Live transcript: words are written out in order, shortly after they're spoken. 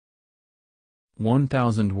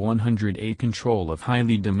1108 Control of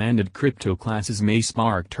highly demanded crypto classes may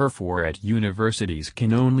spark turf war at universities.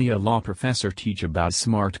 Can only a law professor teach about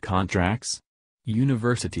smart contracts?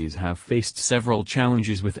 Universities have faced several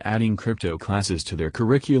challenges with adding crypto classes to their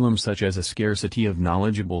curriculum, such as a scarcity of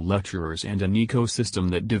knowledgeable lecturers and an ecosystem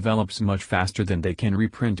that develops much faster than they can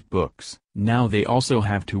reprint books. Now they also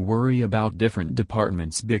have to worry about different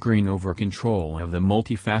departments bickering over control of the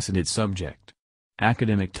multifaceted subject.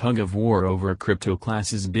 Academic tug-of-war over crypto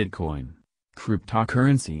classes. Bitcoin,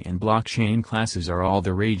 cryptocurrency and blockchain classes are all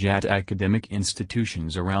the rage at academic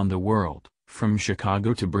institutions around the world, from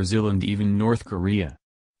Chicago to Brazil and even North Korea.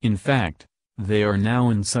 In fact, they are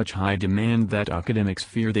now in such high demand that academics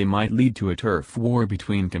fear they might lead to a turf war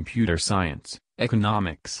between computer science,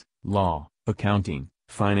 economics, law, accounting,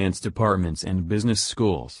 finance departments and business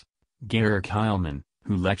schools. Garrick Heilman,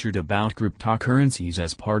 who lectured about cryptocurrencies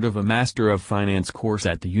as part of a Master of Finance course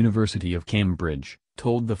at the University of Cambridge,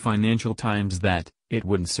 told the Financial Times that, "It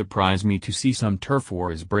wouldn't surprise me to see some turf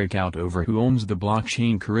wars break out over who owns the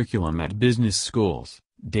blockchain curriculum at business schools."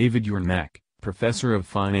 David Yermak, professor of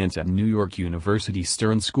finance at New York University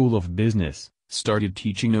Stern School of Business, started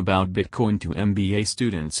teaching about Bitcoin to MBA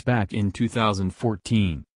students back in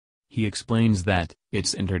 2014. He explains that,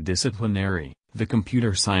 "It's interdisciplinary. The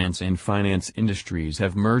computer science and finance industries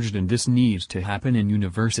have merged and this needs to happen in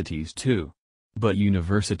universities too. But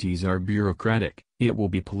universities are bureaucratic, it will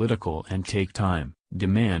be political and take time."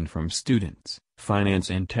 Demand from students, finance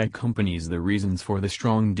and tech companies. The reasons for the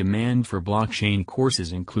strong demand for blockchain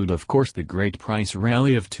courses include of course the great price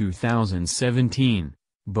rally of 2017,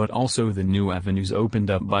 but also the new avenues opened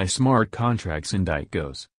up by smart contracts and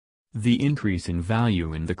ICOs. The increase in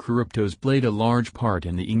value in the cryptos played a large part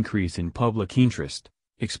in the increase in public interest,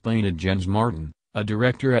 explained Jens Martin, a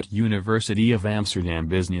director at University of Amsterdam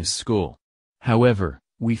Business School. However,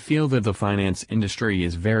 we feel that the finance industry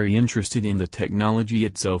is very interested in the technology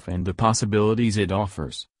itself and the possibilities it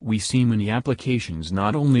offers. We see many applications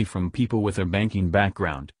not only from people with a banking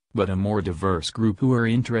background, but a more diverse group who are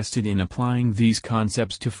interested in applying these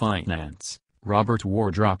concepts to finance. Robert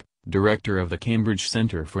Wardrop, director of the Cambridge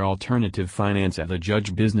Center for Alternative Finance at the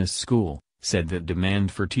Judge Business School, said that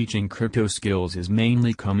demand for teaching crypto skills is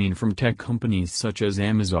mainly coming from tech companies such as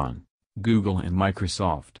Amazon, Google and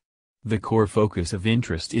Microsoft. The core focus of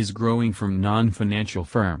interest is growing from non-financial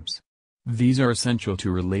firms. These are essential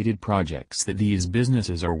to related projects that these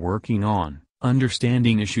businesses are working on.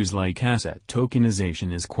 Understanding issues like asset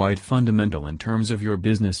tokenization is quite fundamental in terms of your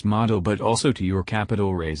business model but also to your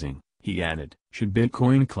capital raising, he added. Should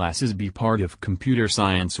Bitcoin classes be part of computer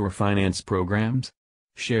science or finance programs?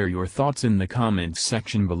 Share your thoughts in the comments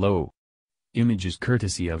section below. Images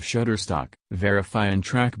courtesy of Shutterstock. Verify and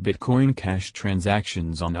track Bitcoin Cash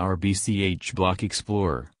transactions on our BCH Block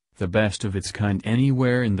Explorer, the best of its kind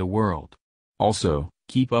anywhere in the world. Also,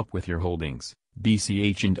 keep up with your holdings,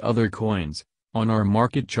 BCH and other coins, on our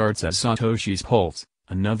market charts as Satoshi's Pulse,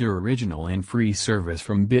 another original and free service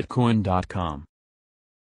from Bitcoin.com.